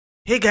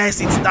Hey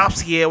guys, it's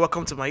Daps here.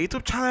 Welcome to my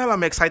YouTube channel.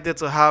 I'm excited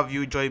to have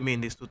you join me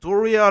in this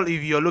tutorial.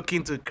 If you're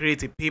looking to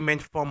create a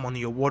payment form on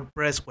your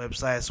WordPress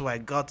website, so I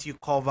got you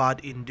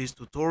covered in this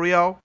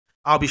tutorial.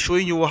 I'll be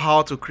showing you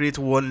how to create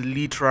one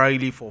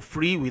literally for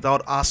free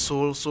without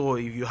hassle. So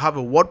if you have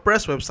a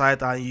WordPress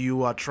website and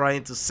you are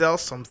trying to sell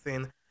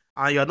something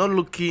and you're not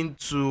looking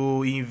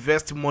to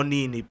invest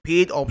money in a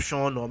paid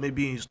option or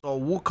maybe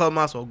install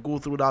WooCommerce or go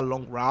through that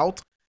long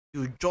route,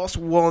 you just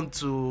want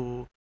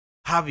to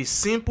have a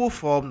simple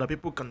form that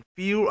people can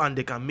fill and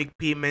they can make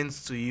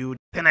payments to you,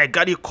 then I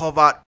got you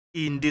covered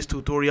in this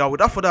tutorial.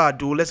 Without further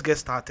ado, let's get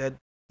started.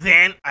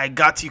 Then I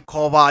got you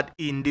covered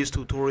in this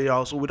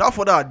tutorial. So without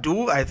further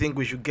ado, I think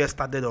we should get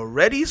started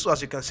already. So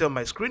as you can see on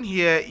my screen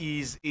here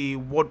is a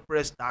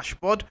WordPress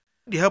dashboard.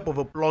 With the help of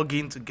a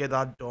plugin to get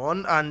that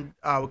done, and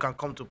we can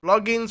come to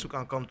plugins, we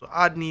can come to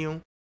add new.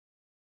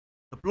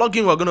 The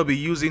plugin we're going to be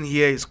using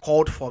here is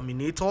called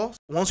Forminator.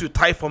 Once you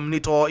type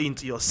Forminator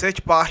into your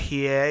search bar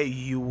here,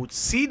 you would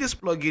see this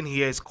plugin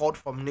here. It's called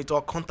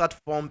Forminator Contact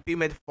Form,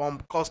 Payment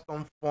Form,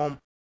 Custom Form,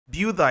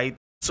 Builder.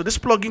 So this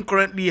plugin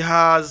currently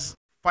has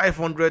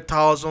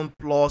 500,000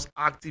 plus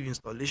active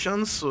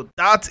installations. So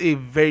that's a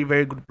very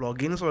good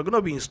plugin. So we're going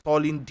to be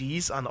installing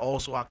these and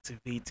also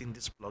activating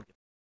this plugin.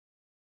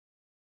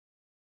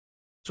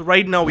 So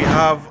right now we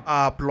have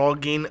our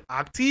plugin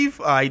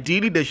active.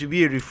 Ideally there should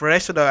be a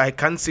refresh so that I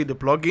can see the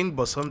plugin,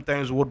 but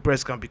sometimes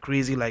WordPress can be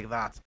crazy like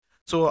that.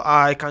 So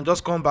I can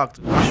just come back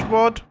to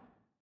dashboard.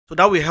 So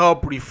that will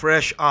help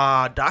refresh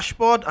our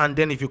dashboard, and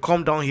then if you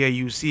come down here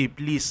you see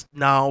please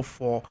now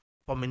for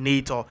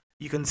Forminator.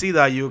 You can see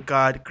that you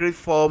can create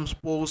forms,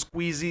 polls,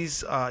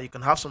 quizzes, you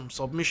can have some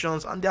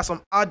submissions, and there are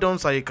some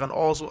add-ons that you can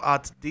also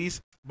add to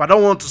this. But I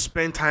don't want to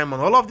spend time on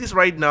all of this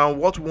right now.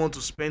 What we want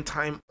to spend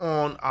time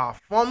on are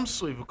forms.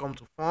 So if you come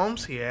to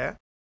forms here,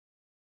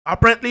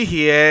 apparently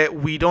here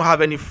we don't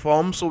have any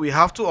forms, so we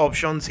have two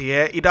options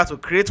here, either to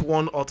create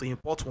one or to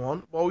import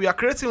one. But we are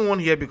creating one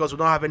here because we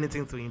don't have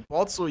anything to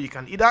import, so you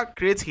can either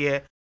create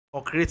here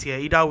or create here.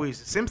 Either way is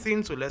the same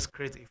thing. So let's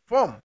create a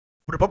form.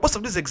 For the purpose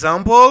of this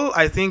example,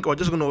 I think we're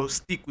just going to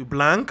stick with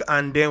blank,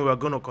 and then we're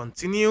going to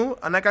continue,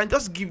 and I can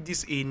just give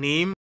this a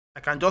name. I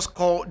can just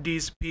call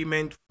this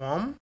payment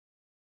form,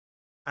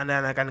 and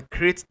then I can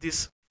create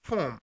this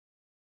form.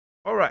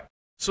 All right,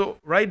 so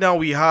right now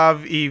we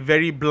have a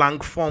very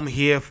blank form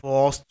here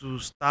for us to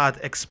start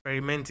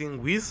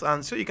experimenting with.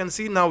 And so you can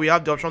see now we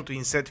have the option to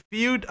insert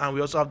field, and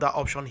we also have that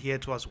option here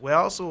too as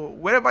well. So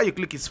wherever you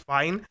click is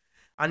fine.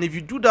 And if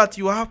you do that,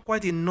 you have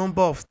quite a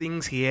number of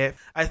things here.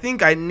 I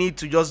think I need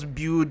to just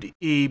build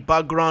a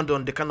background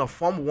on the kind of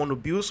form we want to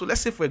build. So let's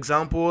say, for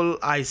example,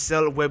 I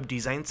sell web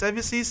design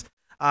services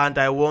and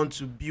I want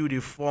to build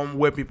a form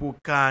where people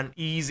can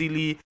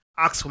easily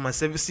ask for my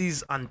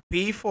services and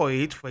pay for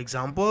it, for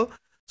example.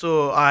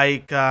 So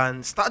I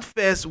can start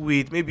first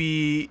with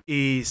maybe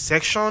a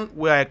section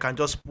where I can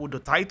just put the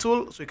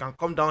title. So you can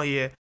come down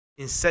here,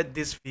 insert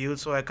this field.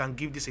 So I can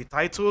give this a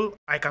title.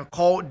 I can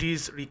call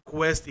this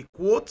request a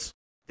quote.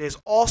 There's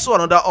also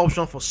another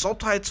option for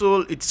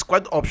subtitle. It's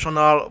quite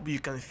optional. You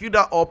can fill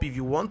that up if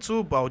you want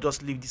to, but I'll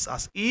just leave this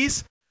as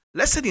is.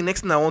 Let's say the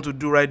next thing I want to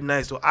do right now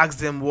is to ask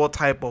them what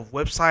type of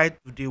website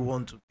do they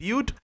want to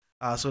build.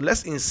 So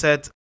let's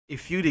insert a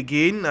field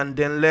again, and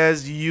then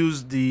let's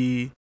use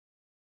the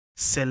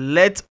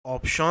select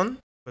option,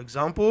 for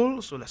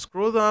example. So let's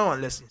scroll down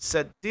and let's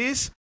insert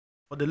this.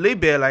 For the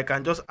label, I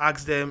can just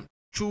ask them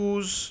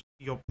choose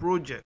your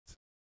project,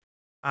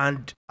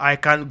 and I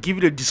can give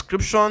it a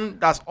description.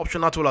 That's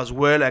optional too as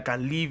well. I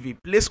can leave a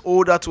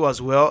placeholder too as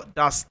well.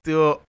 That's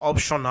still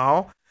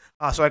optional.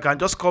 So I can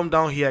just come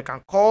down here. I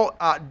can call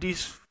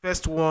this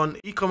first one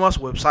e-commerce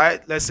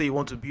website. Let's say you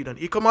want to build an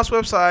e-commerce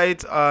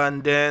website,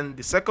 and then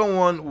the second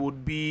one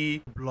would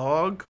be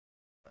blog.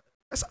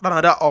 Let's add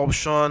another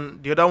option.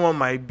 The other one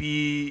might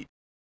be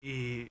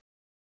a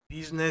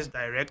business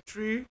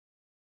directory.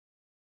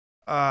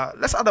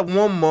 Let's add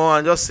one more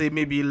and just say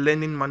maybe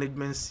learning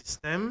management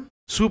system.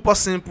 Super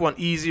simple and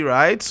easy,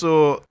 right?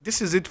 So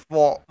this is it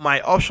for my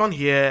option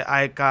here.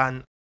 I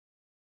can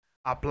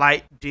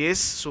apply this.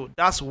 So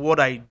that's what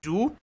I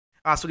do.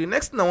 So the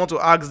next thing I want to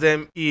ask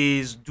them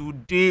is, do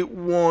they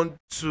want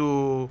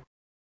to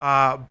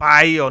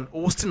buy on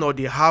hosting or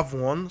they have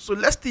one? So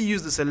let's still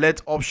use the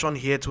select option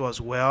here too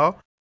as well.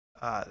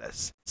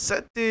 Let's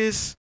set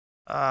this.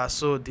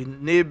 So the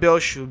label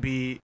should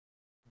be,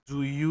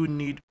 do you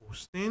need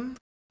hosting?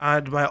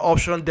 And my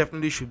option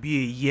definitely should be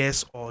a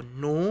yes or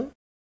no.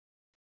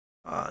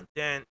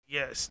 Then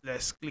yes,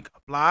 let's click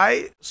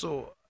apply.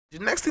 So the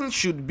next thing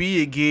should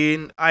be,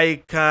 again,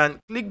 I can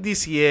click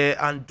this here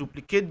and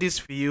duplicate this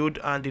field,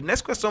 and the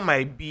next question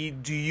might be,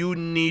 do you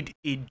need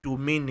a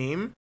domain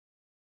name?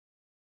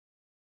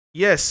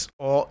 Yes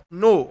or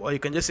no, or you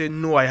can just say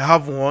no, I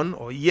have one,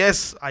 or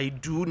yes, I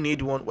do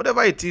need one.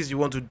 Whatever it is you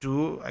want to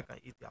do, I can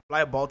hit the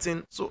apply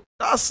button. So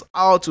that's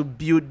how to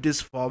build this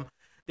form.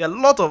 There are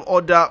a lot of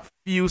other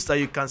fields that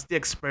you can still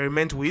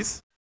experiment with.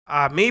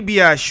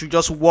 Maybe I should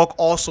just work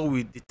also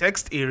with the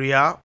text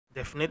area.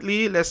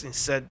 Definitely, let's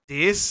insert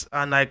this,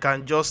 and I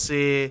can just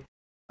say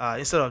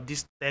instead of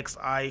this text,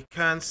 I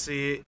can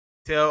say,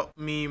 tell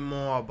me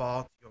more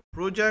about your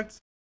project.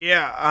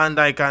 Yeah, and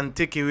I can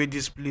take away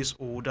this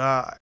placeholder.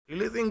 I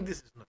really think this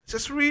is not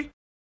necessary.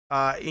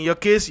 In your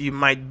case, it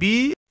might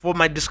be. For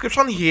my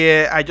description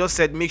here, I just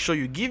said make sure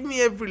you give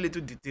me every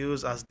little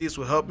details, as this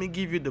will help me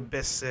give you the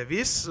best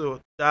service. So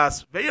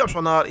that's very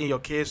optional. In your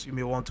case, you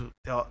may want to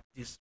tell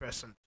this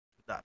person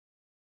that.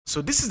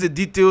 So this is the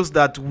details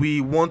that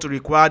we want to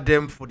require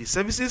them for the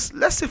services.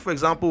 Let's say, for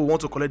example, we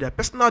want to collect their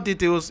personal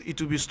details.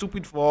 It will be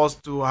stupid for us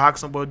to ask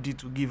somebody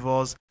to give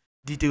us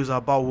details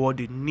about what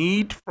they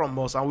need from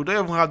us, and we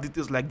don't even have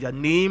details like their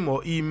name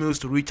or emails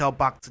to reach out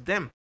back to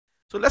them.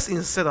 So let's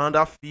insert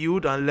another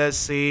field, and let's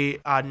say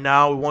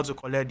now we want to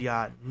collect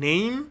their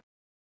name,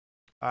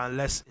 and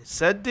let's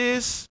insert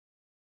this.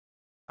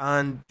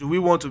 And do we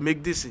want to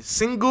make this a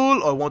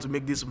single or want to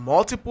make this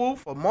multiple?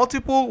 For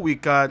multiple, we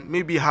can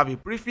maybe have a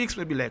prefix,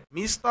 maybe like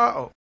Mr.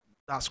 Oh,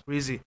 that's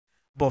crazy.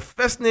 But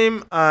first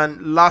name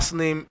and last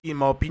name, in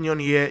my opinion,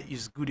 here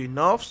is good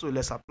enough. So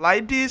let's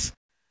apply this.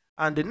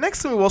 And the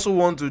next thing we also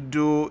want to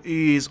do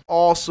is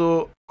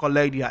also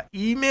collect their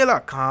email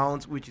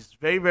account, which is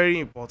very, very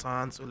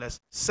important. So let's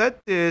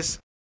set this.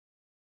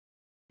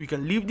 We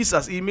can leave this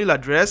as email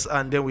address,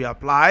 and then we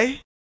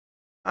apply.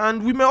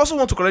 And we may also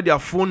want to collect their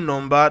phone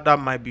number. That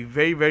might be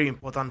very, very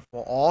important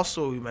for us.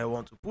 So we might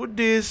want to put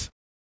this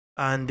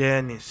and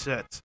then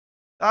insert.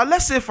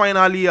 Let's say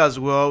finally as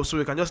well, so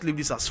we can just leave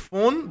this as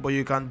phone, but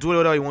you can do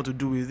whatever you want to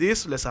do with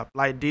this. So let's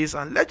apply this,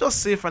 and let's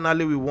just say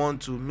finally we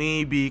want to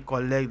maybe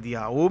collect their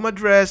home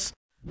address,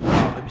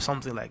 maybe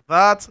something like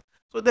that.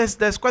 So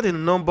there's quite a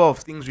number of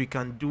things we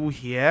can do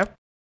here.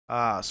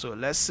 So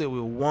let's say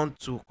we want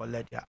to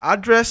collect their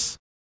address,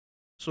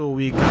 so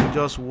we can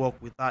just work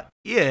with that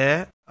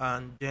here,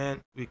 and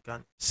then we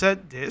can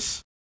set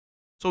this.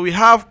 So we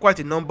have quite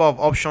a number of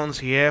options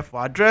here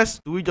for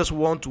address. Do we just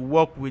want to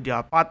work with the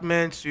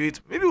apartment suite?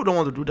 Maybe we don't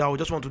want to do that. We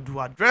just want to do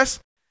address.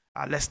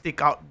 Let's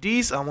take out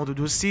this. I want to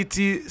do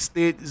city,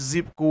 state,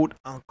 zip code,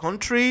 and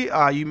country.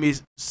 You may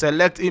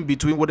select in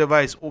between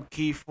whatever is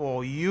okay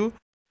for you.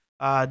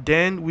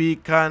 Then we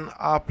can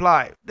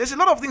apply. There's a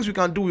lot of things we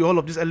can do with all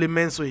of these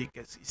elements. So you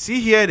can see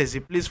here, there's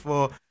a place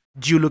for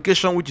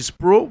geolocation, which is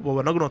pro, but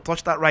we're not going to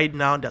touch that right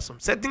now. There's some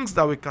settings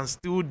that we can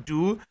still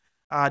do.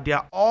 There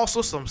are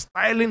also some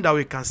styling that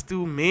we can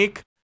still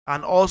make,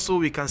 and also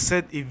we can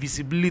set a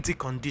visibility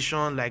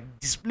condition like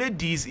display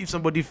this if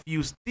somebody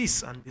feels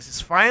this, and this is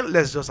fine.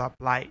 Let's just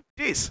apply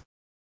this.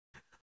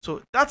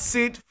 So that's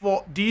it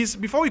for this.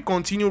 Before we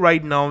continue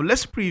right now,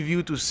 let's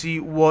preview to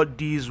see what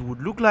these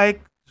would look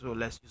like. So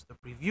let's use the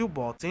preview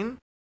button.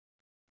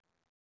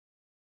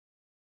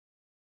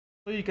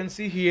 So you can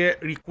see here,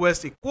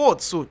 request a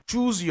quote. So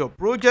choose your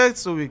project.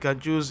 So we can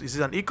choose, is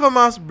it an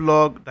e-commerce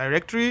blog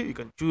directory? You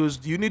can choose,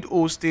 do you need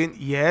hosting?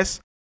 Yes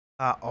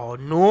or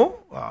no.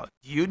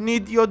 Do you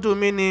need your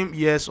domain name?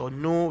 Yes or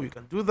no. You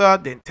can do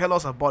that. Then tell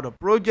us about the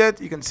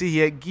project. You can see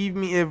here, give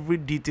me every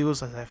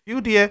details as I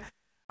filled here.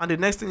 And the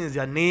next thing is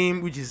their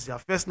name, which is their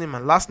first name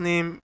and last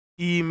name,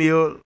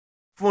 email,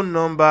 phone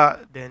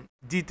number, then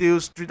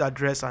details, street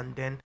address, and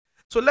then.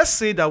 So let's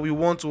say that we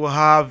want to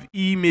have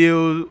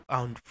email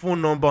and phone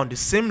number on the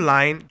same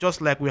line, just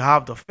like we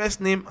have the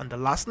first name and the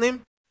last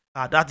name.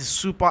 That is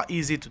super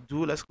easy to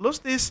do. Let's close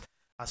this.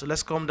 So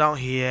let's come down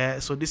here.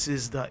 So this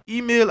is the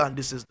email and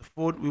this is the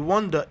phone. We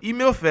want the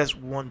email first,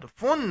 we want the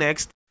phone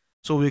next.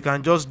 So we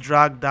can just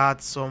drag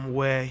that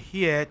somewhere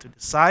here to the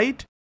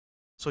side.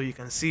 So you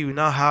can see we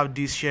now have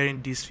this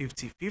sharing this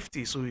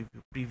 50-50. So if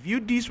you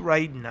preview this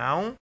right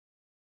now,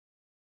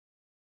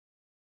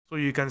 so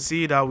you can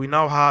see that we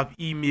now have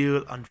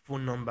email and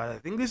phone number. I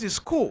think this is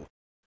cool.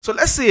 So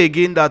let's say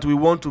again that we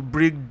want to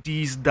break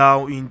these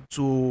down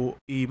into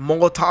a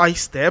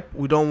multi-step.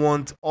 We don't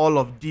want all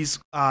of this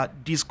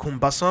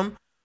cumbersome.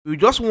 We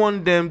just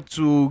want them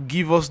to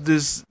give us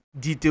these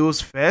details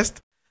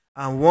first.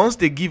 And once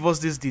they give us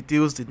these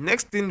details, the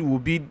next thing will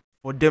be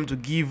for them to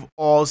give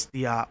us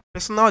their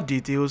personal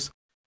details.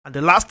 And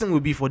the last thing will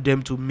be for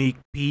them to make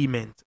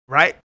payment,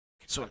 right?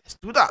 So let's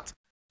do that.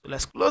 So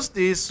let's close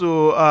this.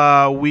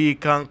 So we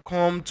can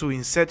come to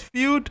insert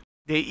field.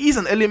 There is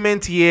an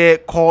element here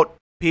called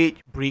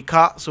page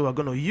breaker. So we're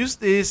going to use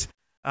this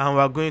and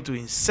we're going to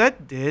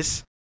insert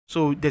this.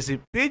 So there's a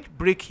page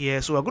break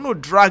here. So we're going to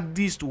drag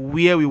this to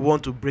where we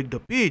want to break the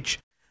page.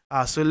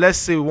 So let's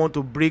say we want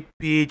to break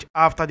page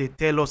after they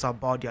tell us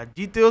about their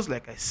details,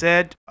 like I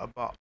said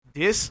about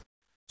this.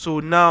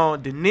 So now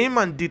the name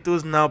and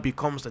details now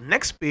becomes the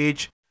next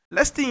page.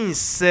 Let's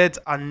insert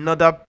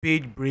another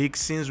page break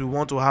since we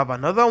want to have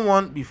another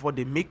one before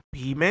they make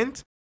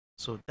payment.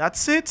 So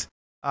that's it.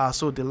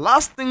 So the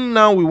last thing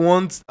now we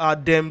want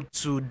them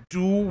to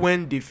do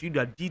when they fill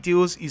their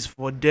details is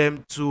for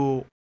them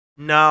to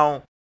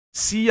now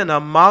see an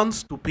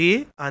amount to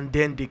pay and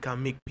then they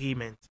can make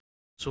payment.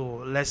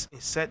 So let's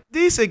insert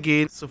this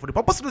again. So for the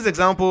purpose of this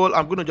example,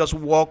 I'm going to just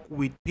work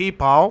with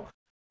PayPal.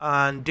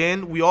 And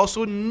then we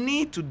also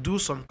need to do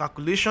some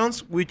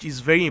calculations, which is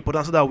very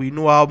important so that we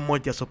know how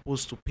much they're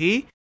supposed to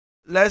pay.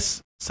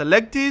 Let's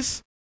select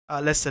this.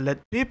 Let's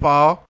select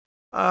PayPal.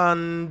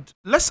 And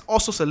let's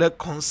also select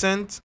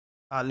consent.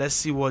 Let's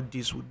see what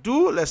this will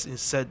do. Let's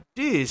insert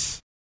this.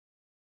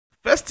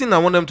 First thing I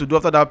want them to do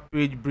after that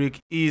page break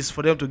is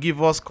for them to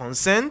give us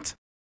consent,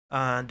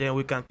 and then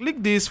we can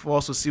click this for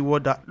us to see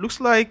what that looks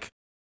like.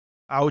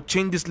 I'll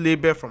change this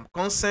label from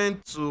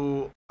consent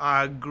to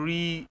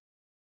agree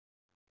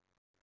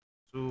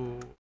to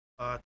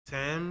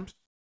terms,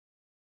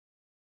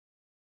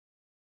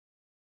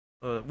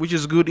 which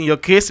is good. In your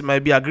case, it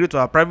might be agree to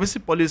our privacy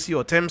policy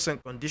or terms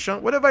and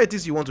condition. Whatever it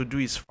is you want to do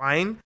is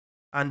fine.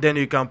 And then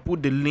you can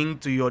put the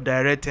link to your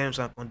direct terms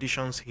and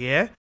conditions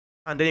here,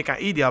 and then you can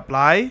hit the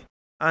apply.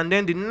 And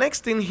then the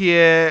next thing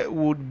here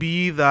would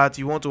be that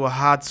you want to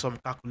add some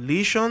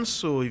calculations.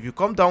 So if you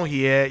come down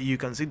here, you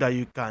can see that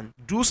you can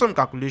do some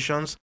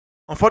calculations.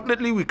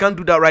 Unfortunately, we can't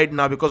do that right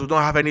now because we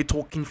don't have any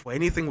token for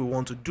anything we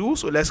want to do.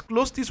 So let's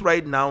close this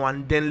right now,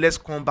 and then let's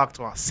come back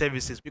to our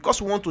services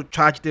because we want to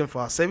charge them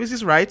for our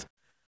services, right?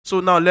 So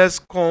now let's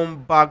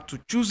come back to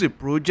choose a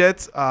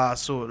project.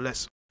 So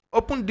let's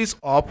open this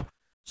up.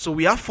 So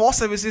we have 4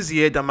 services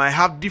here that might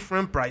have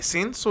different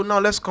pricing. So now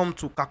let's come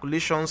to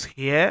calculations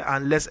here,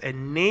 and let's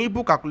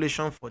enable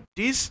calculation for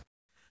this.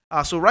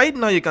 So right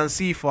now you can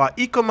see for our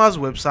e-commerce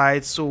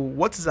website, so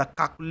what is a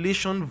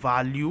calculation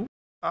value?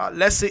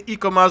 Let's say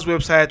e-commerce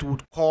website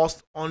would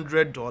cost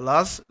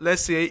 $100.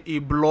 Let's say a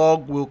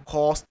blog will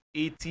cost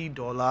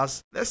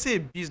 $80. Let's say a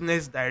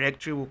business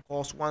directory will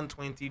cost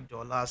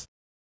 $120.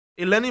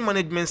 A learning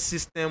management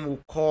system will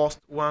cost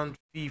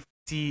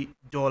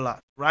 $150,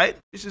 right?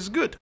 This is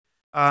good.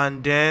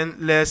 And then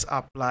let's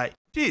apply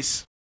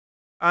this.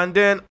 And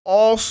then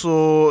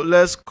also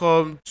let's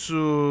come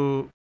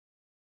to,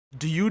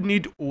 do you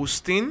need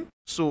hosting?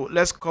 So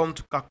let's come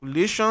to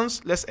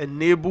calculations. Let's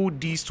enable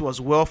these two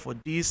as well for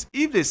this.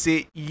 If they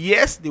say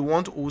yes, they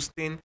want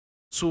hosting,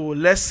 so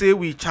let's say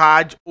we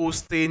charge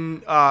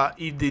hosting.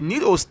 If they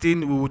need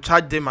hosting, we will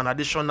charge them an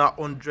additional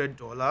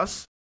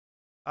 $100.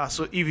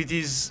 So if it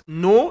is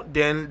no,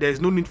 then there's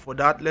no need for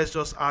that. Let's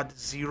just add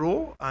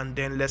 0 and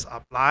then let's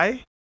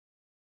apply.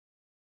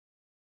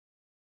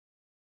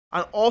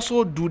 And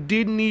also, do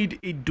they need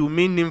a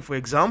domain name, for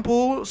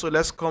example? So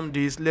let's come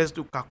this, let's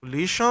do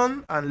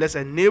calculation and let's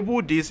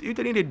enable this. If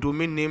they need a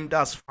domain name,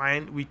 that's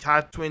fine. We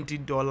charge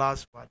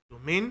 $20 per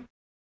domain.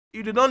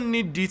 If they don't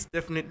need this,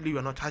 definitely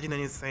we're not charging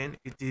anything.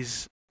 It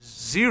is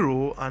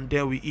 0, and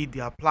then we hit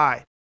the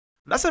apply.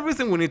 That's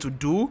everything we need to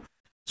do.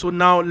 So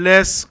now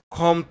let's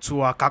come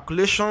to our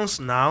calculations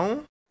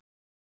now,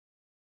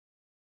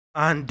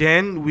 and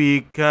then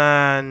we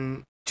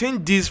can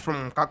change this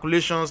from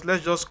calculations.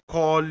 Let's just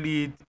call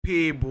it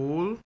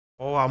payable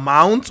or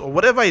amount or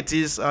whatever it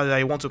is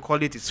I want to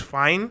call it is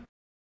fine.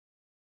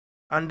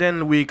 And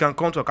then we can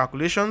come to our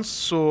calculations.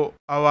 So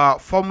our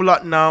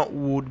formula now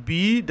would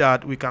be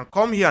that we can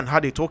come here and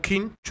add a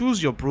token,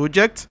 choose your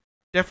project,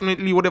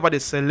 definitely whatever they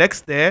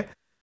select there,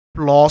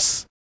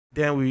 plus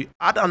then we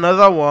add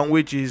another one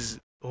which is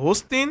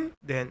hosting,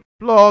 then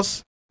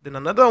plus then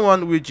another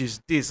one which is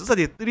this. Those are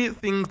the 3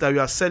 things that we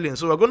are selling.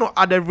 So we're going to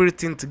add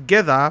everything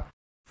together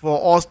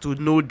for us to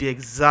know the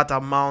exact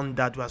amount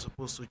that we are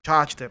supposed to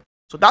charge them.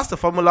 So that's the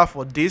formula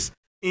for this.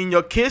 In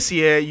your case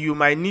here, you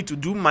might need to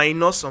do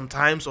minus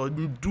sometimes or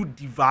do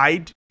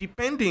divide,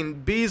 depending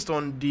based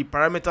on the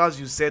parameters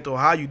you set or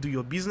how you do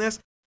your business.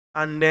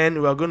 And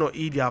then we're going to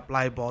hit the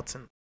apply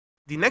button.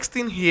 The next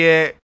thing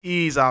here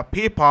is our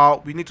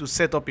PayPal. We need to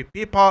set up a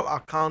PayPal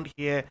account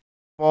here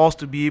for us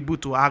to be able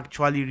to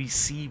actually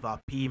receive our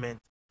payment.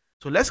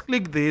 So let's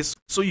click this.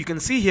 So you can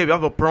see here we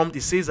have a prompt.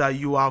 It says that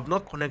you have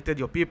not connected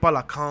your PayPal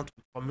account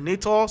with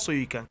Combinator. So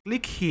you can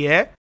click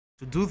here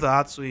to do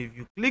that. So if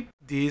you click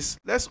this,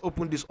 let's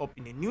open this up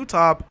in a new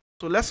tab.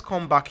 So let's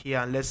come back here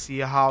and let's see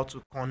how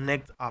to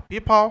connect our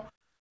PayPal.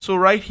 So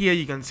right here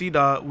you can see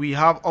that we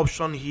have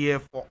option here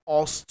for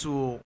us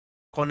to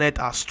connect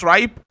our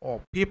Stripe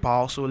or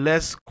PayPal. So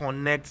let's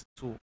connect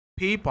to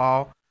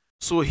PayPal.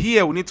 So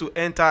here we need to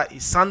enter a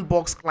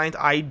sandbox client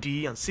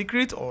ID and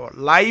secret, or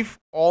live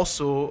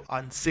also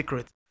and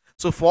secret.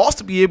 So for us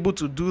to be able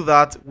to do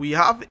that, we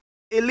have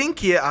a link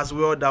here as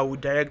well that will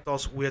direct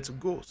us where to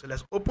go. So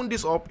let's open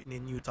this up in a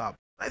new tab.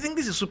 I think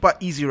this is super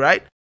easy,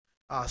 right?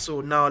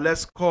 So now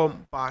let's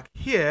come back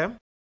here.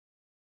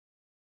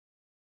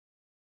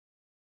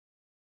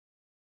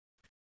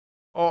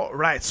 All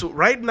right, so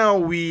right now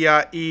we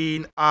are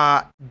in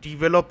our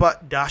developer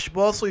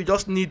dashboard. So you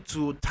just need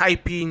to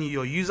type in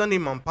your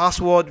username and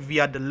password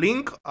via the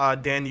link.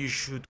 Then you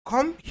should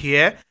come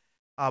here.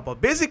 But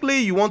basically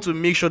you want to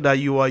make sure that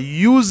you are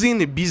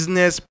using a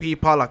business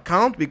PayPal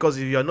account, because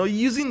if you are not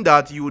using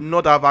that, you will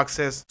not have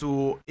access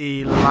to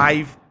a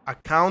live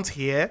account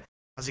here.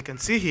 As you can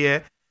see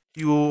here,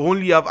 you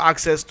only have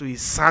access to a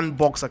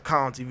sandbox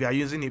account if you are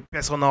using a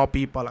personal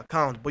PayPal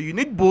account. But you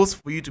need both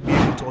for you to be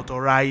able to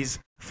authorize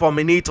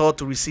Forminator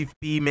to receive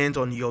payment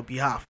on your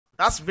behalf.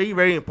 That's very,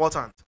 very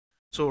important.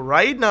 So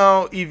right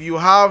now, if you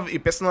have a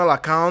personal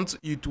account,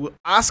 it will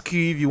ask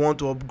you if you want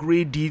to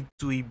upgrade it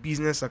to a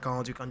business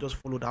account. You can just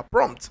follow that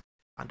prompt,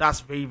 and that's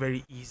very,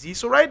 very easy.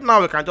 So right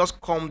now we can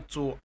just come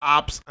to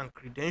apps and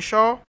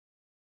credential.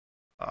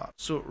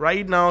 So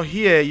right now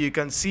here you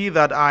can see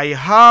that I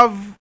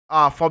have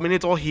a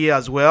Forminator here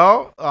as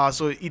well.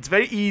 So it's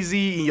very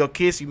easy. In your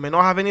case, you may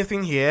not have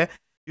anything here.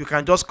 You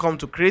can just come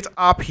to create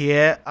app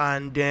here,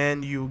 and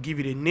then you give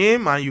it a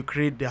name and you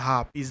create the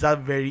app. Is that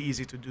very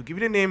easy to do? Give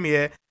it a name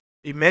here.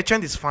 A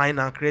merchant is fine,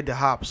 and create the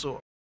app. So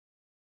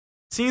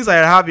since I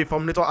have a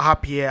Forminator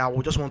app here, I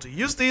will just want to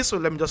use this. So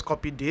let me just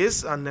copy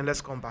this, and then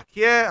let's come back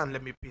here and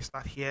let me paste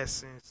that here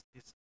since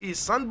this is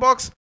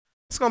sandbox.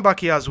 Let's come back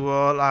here as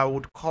well. I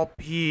would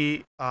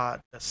copy the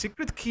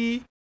secret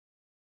key.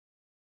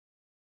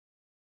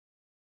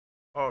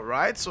 All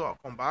right, so I'll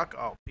come back.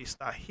 I'll paste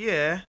that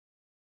here.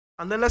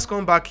 And then let's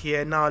come back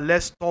here. Now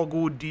let's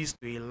toggle this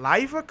to a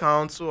live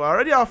account. So I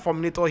already have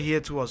Forminator here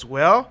too as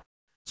well.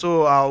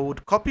 So I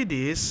would copy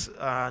this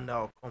and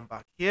I'll come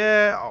back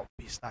here. I'll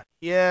paste that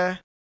here.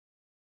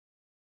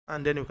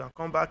 And then you can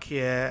come back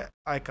here.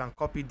 I can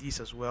copy this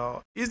as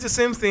well. It's the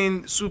same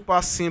thing, super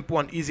simple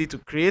and easy to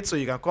create. So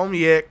you can come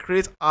here,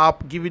 create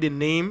app, give it a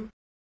name,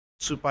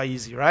 super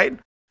easy, right?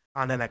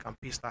 And then I can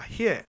paste that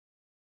here.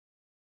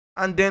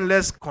 And then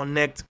let's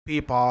connect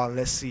PayPal.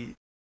 Let's see.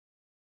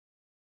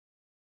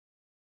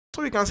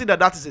 So we can see that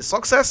that is a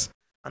success,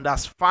 and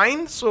that's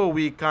fine. So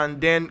we can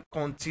then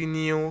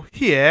continue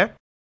here.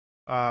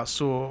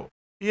 So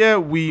here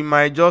we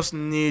might just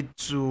need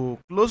to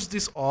close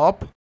this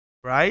up.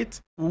 Right,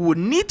 we would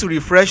need to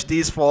refresh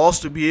this for us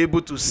to be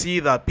able to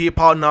see that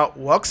PayPal now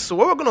works. So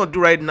what we're going to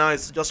do right now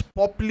is just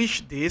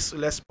publish this. So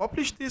let's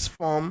publish this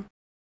form.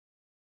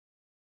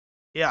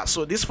 Yeah,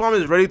 so this form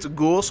is ready to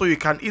go. So you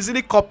can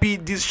easily copy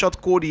this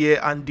short code here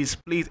and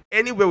display it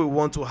anywhere we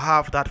want to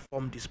have that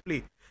form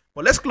display.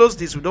 But let's close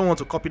this. We don't want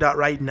to copy that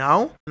right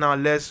now. Now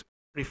let's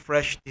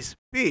refresh this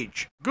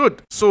page.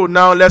 Good. So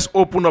now let's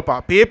open up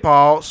our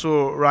PayPal.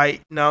 So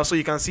right now, so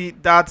you can see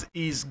that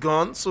is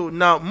gone. So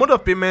now mode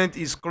of payment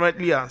is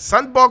currently a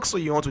sandbox. So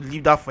you want to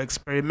leave that for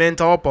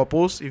experimental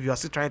purpose if you are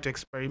still trying to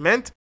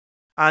experiment.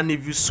 And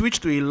if you switch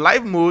to a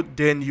live mode,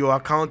 then your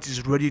account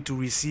is ready to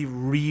receive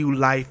real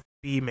life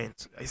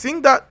payment. I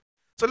think that,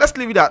 so let's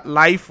leave it at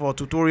live for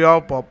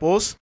tutorial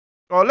purpose,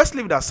 or let's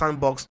leave it at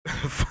sandbox.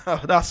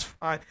 That's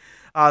fine.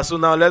 So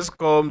now let's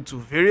come to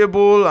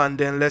variable, and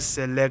then let's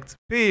select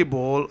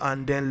payable,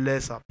 and then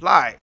let's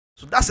apply.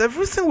 So that's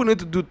everything we need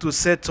to do to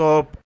set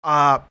up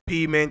our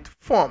payment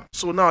form.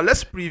 So now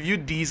let's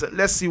preview these.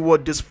 Let's see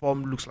what this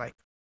form looks like.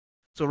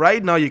 So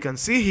right now you can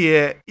see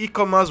here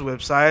e-commerce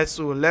website.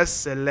 So let's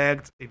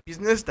select a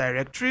business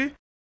directory.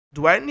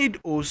 Do I need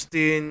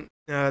hosting?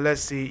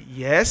 Let's say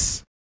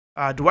yes.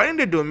 Do I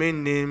need a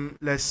domain name?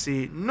 Let's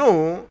say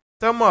no.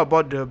 Tell me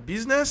about the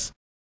business.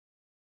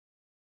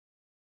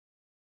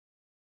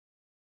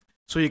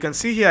 So you can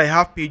see here I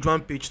have page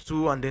 1, page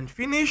 2, and then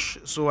finish.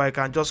 So I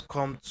can just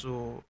come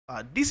to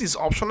this is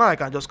optional. I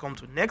can just come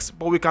to next,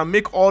 but we can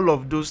make all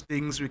of those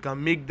things. We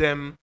can make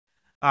them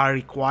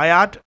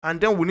required, and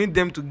then we need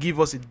them to give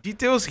us the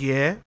details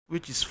here,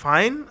 which is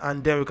fine.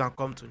 And then we can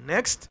come to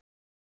next.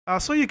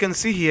 So you can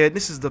see here,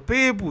 this is the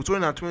payable,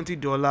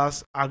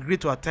 $220. Agree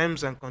to our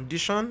terms and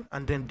condition,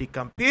 and then they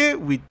can pay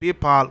with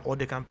PayPal or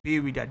they can pay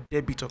with their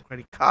debit or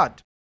credit card.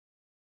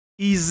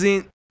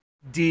 Isn't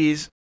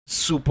this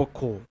super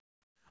cool?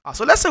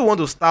 So let's say we want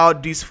to style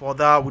this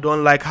further. We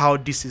don't like how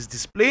this is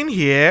displaying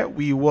here.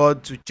 We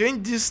want to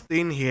change this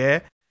thing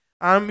here,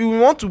 and we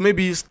want to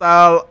maybe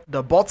style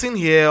the button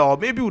here, or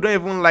maybe we don't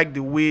even like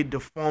the way the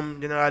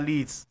form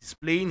generally is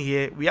displaying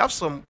here. We have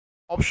some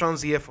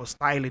options here for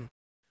styling.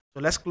 So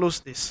let's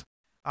close this.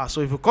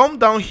 So if you come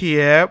down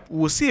here,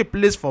 we'll see a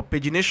place for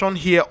pagination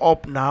here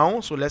up now.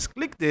 So let's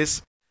click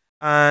this,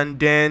 and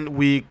then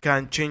we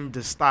can change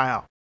the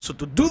style. So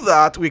to do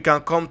that, we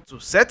can come to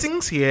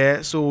settings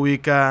here. So we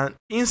can,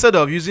 instead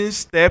of using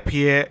step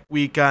here,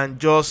 we can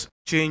just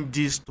change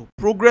this to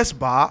progress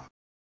bar.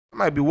 That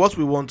might be what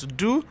we want to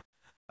do.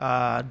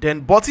 Then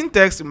button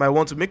text, you might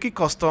want to make it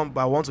custom,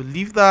 but I want to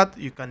leave that.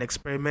 You can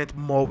experiment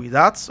more with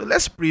that. So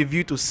let's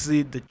preview to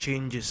see the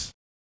changes.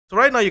 So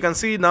right now you can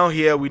see now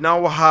here, we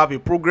now have a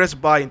progress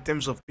bar in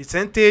terms of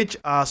percentage.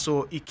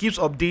 So it keeps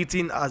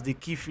updating as they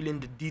keep filling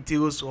the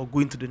details or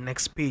going to the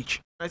next page.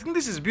 I think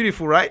this is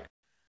beautiful, right?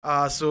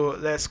 So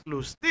let's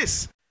close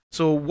this.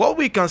 So what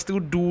we can still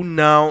do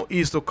now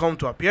is to come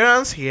to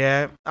appearance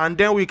here, and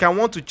then we can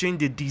want to change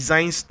the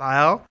design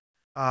style.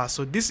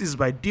 So this is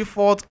by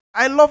default.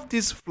 I love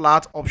this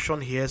flat option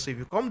here. So if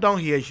you come down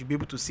here, you should be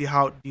able to see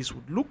how this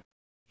would look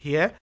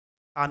here.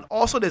 And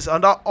also there's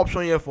another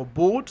option here for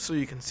bold. So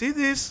you can see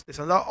this. There's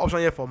another option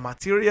here for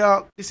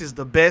material. This is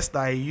the best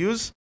that I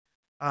use.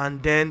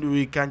 And then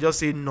we can just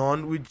say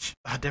none, which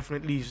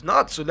definitely is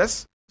not. So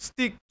let's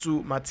stick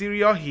to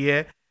material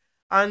here.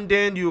 And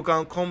then you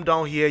can come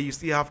down here. You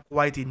still have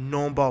quite a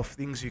number of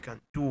things you can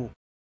do.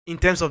 In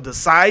terms of the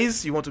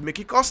size, you want to make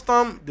it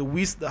custom, the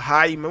width, the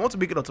height. You may want to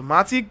make it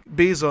automatic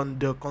based on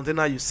the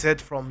container you set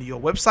from your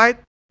website.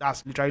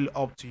 That's literally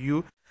up to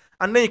you.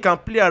 And then you can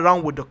play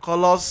around with the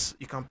colors.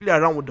 You can play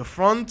around with the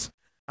font.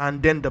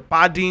 And then the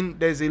padding.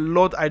 There's a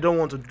lot. I don't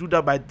want to do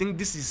that, but I think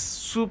this is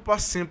super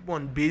simple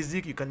and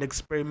basic. You can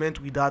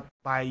experiment with that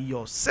by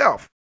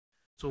yourself.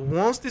 So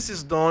once this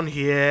is done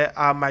here,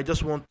 I might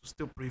just want to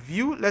still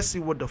preview. Let's see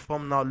what the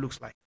form now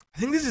looks like. I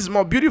think this is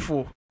more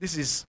beautiful. This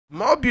is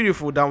more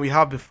beautiful than we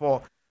have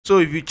before. So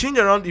if you change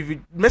around, if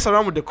you mess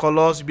around with the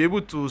colors, you'll be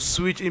able to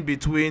switch in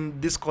between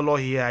this color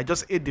here. I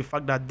just hate the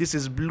fact that this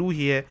is blue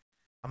here.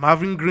 I'm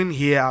having green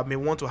here. I may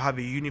want to have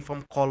a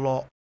uniform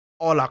color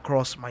all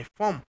across my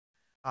form.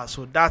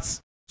 So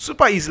that's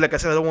super easy. Like I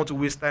said, I don't want to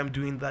waste time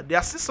doing that. There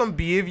are still some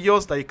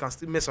behaviors that you can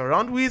still mess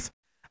around with.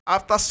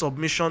 After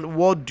submission,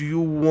 what do you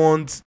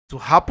want to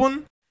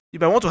happen? You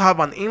might want to have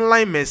an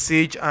inline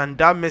message, and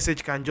that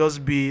message can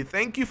just be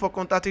thank you for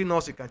contacting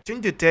us. You can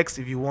change the text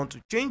if you want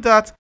to change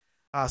that.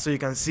 So you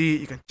can see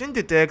you can change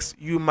the text.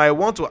 You might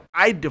want to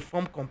hide the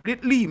form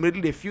completely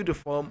immediately they fill the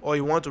form, or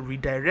you want to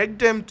redirect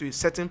them to a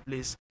certain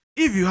place.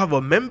 If you have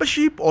a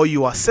membership or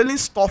you are selling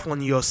stuff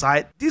on your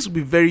site, this will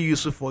be very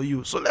useful for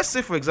you. So let's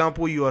say, for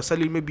example, you are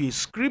selling maybe a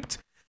script,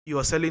 you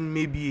are selling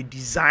maybe a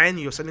design,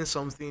 you're selling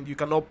something. You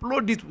can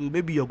upload it with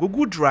maybe your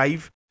Google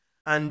Drive,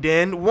 and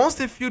then once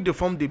they fill the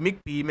form, they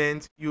make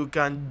payment. You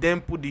can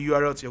then put the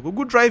URL to your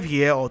Google Drive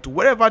here, or to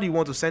wherever you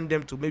want to send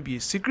them to, maybe a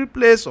secret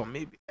place or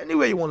maybe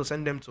anywhere you want to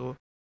send them to,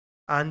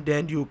 and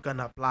then you can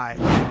apply.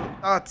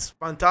 That's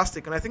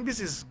fantastic, and I think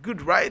this is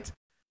good, right?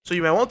 So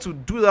you might want to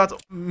do that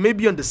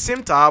maybe on the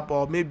same tab,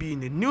 or maybe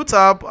in a new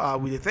tab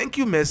with a thank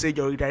you message,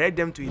 or redirect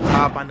them to a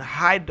tab and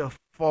hide the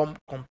form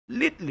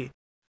completely.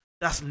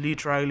 That's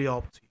literally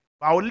up to you.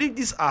 I will leave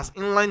this as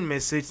inline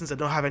message since I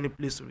don't have any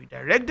place to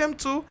redirect them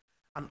to,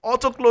 and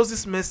auto close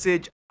this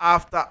message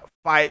after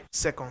 5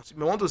 seconds. You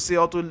may want to say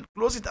auto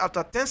close it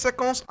after 10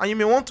 seconds, and you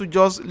may want to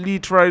just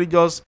literally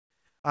just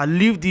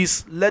leave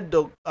this, let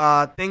the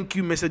thank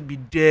you message be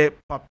there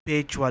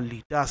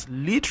perpetually. That's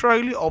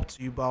literally up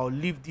to you, but I'll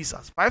leave this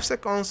as 5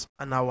 seconds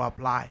and I will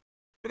apply.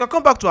 We can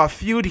come back to our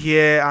field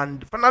here,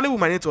 and finally we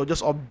might need to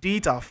just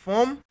update our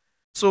form.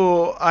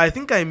 So I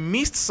think I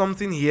missed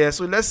something here.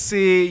 So let's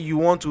say you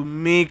want to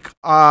make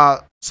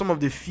some of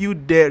the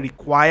field there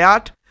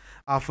required.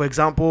 For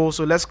example,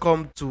 so let's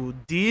come to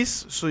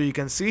this. So you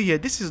can see here,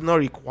 this is not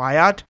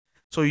required.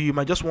 So you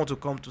might just want to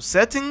come to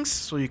settings.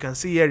 So you can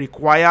see here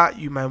require.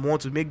 You might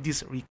want to make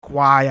this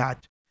required.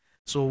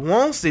 So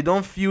once they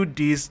don't fill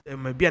this, there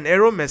might be an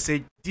error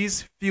message.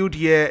 This field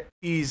here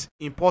is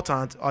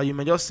important. Or you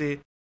may just say,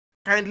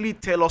 kindly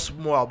tell us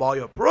more about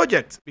your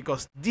project,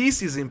 because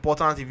this is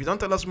important. If you don't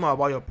tell us more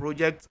about your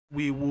project,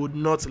 we would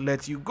not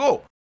let you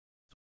go.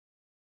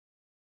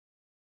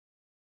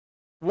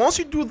 Once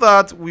you do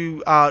that,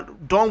 we are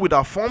done with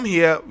our form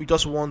here. We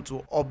just want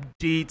to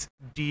update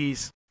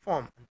this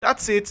form.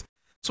 That's it.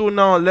 So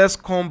now let's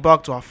come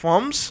back to our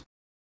forms.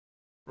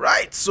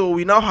 Right, so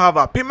we now have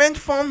our payment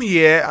form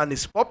here, and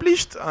it's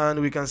published, and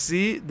we can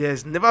see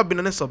there's never been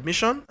any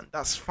submission, and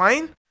that's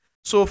fine.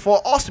 So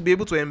for us to be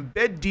able to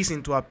embed this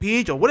into a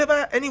page or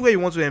whatever, anywhere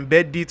you want to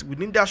embed it, we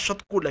need that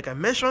shortcode like I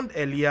mentioned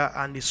earlier,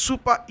 and it's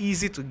super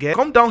easy to get.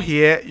 Come down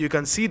here, you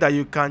can see that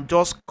you can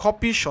just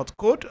copy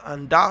shortcode,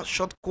 and that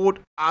shortcode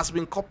has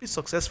been copied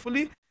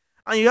successfully.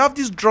 And you have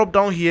this drop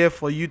down here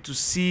for you to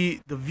see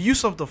the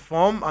views of the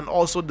form and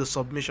also the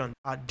submission.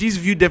 This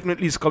view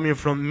definitely is coming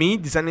from me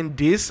designing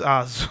this,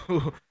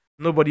 so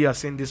nobody has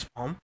seen this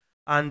form.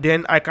 And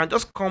then I can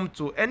just come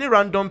to any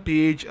random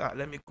page.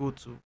 Let me go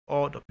to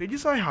all the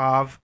pages I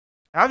have.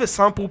 I have a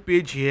sample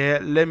page here.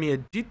 Let me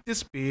edit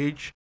this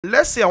page.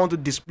 Let's say I want to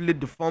display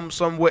the form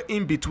somewhere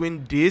in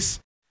between this,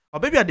 or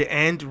maybe at the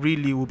end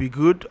really will be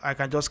good. I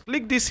can just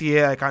click this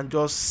here. I can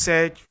just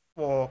search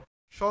for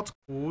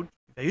shortcode.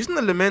 If you're using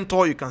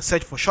Elementor, you can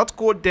search for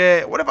shortcode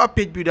there. Whatever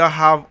page builder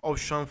have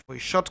option for a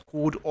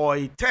shortcode or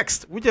a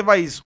text, whichever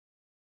is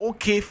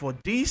okay for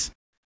this,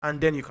 and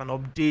then you can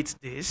update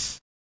this.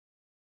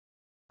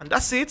 And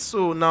that's it.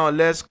 So now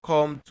let's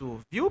come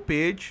to view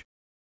page.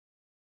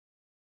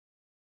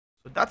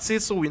 So that's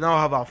it. So we now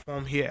have our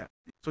form here.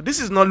 So this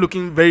is not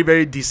looking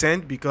very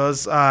decent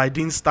because I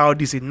didn't style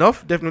this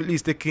enough. Definitely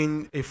it's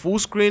taking a full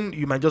screen.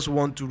 You might just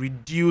want to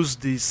reduce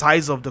the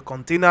size of the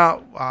container,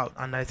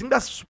 and I think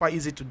that's super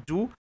easy to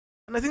do.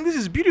 And I think this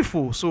is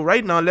beautiful. So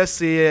right now, let's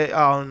say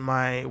on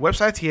my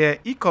website here,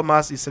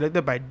 e-commerce is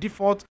selected by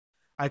default.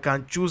 I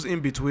can choose in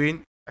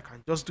between. I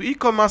can just do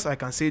e-commerce. I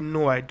can say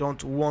no, I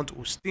don't want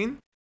hosting.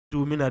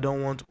 Domain, I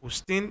don't want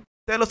hosting.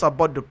 Tell us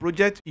about the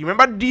project. You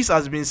remember this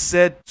has been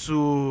set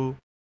to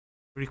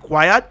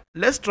required.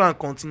 Let's try and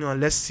continue,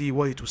 and let's see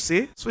what it will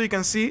say. So you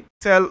can see,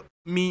 tell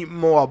me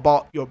more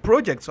about your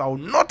project. So I will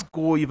not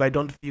go if I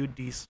don't fill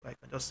this. So I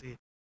can just say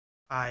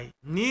I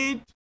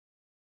need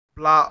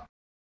blah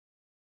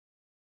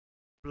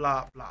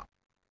blah blah.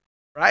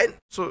 Right,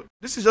 so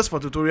this is just for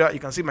tutorial. You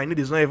can see my need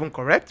is not even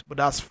correct, but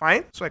that's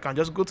fine. So I can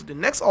just go to the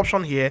next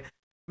option here,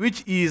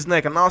 which is now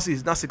I can now see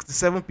is now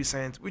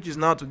 67%, which is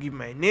now to give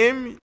my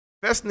name,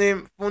 first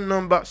name, phone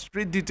number,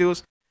 street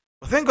details.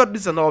 But thank God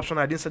this is an option.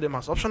 I didn't set them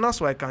as optional,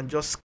 so I can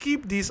just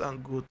skip this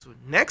and go to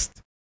next.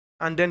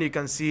 And then you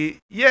can see,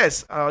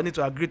 yes, I need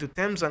to agree to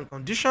terms and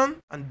condition.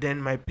 And then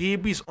my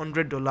payable is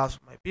 $100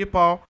 for my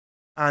PayPal.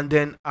 And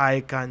then I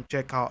can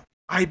check out.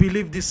 I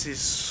believe this is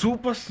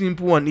super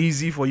simple and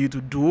easy for you to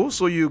do.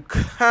 So you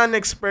can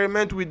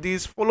experiment with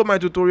this, follow my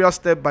tutorial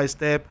step by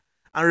step,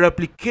 and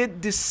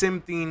replicate this same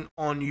thing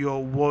on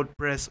your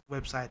WordPress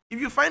website. If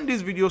you find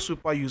this video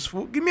super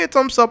useful, give me a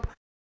thumbs up.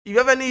 If you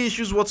have any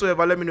issues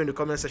whatsoever, let me know in the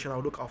comment section.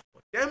 I'll look out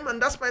for them. And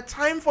that's my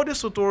time for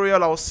this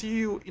tutorial. I'll see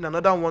you in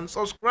another one.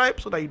 Subscribe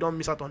so that you don't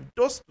miss out on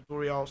those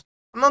tutorials.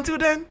 And until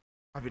then,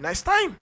 have a nice time.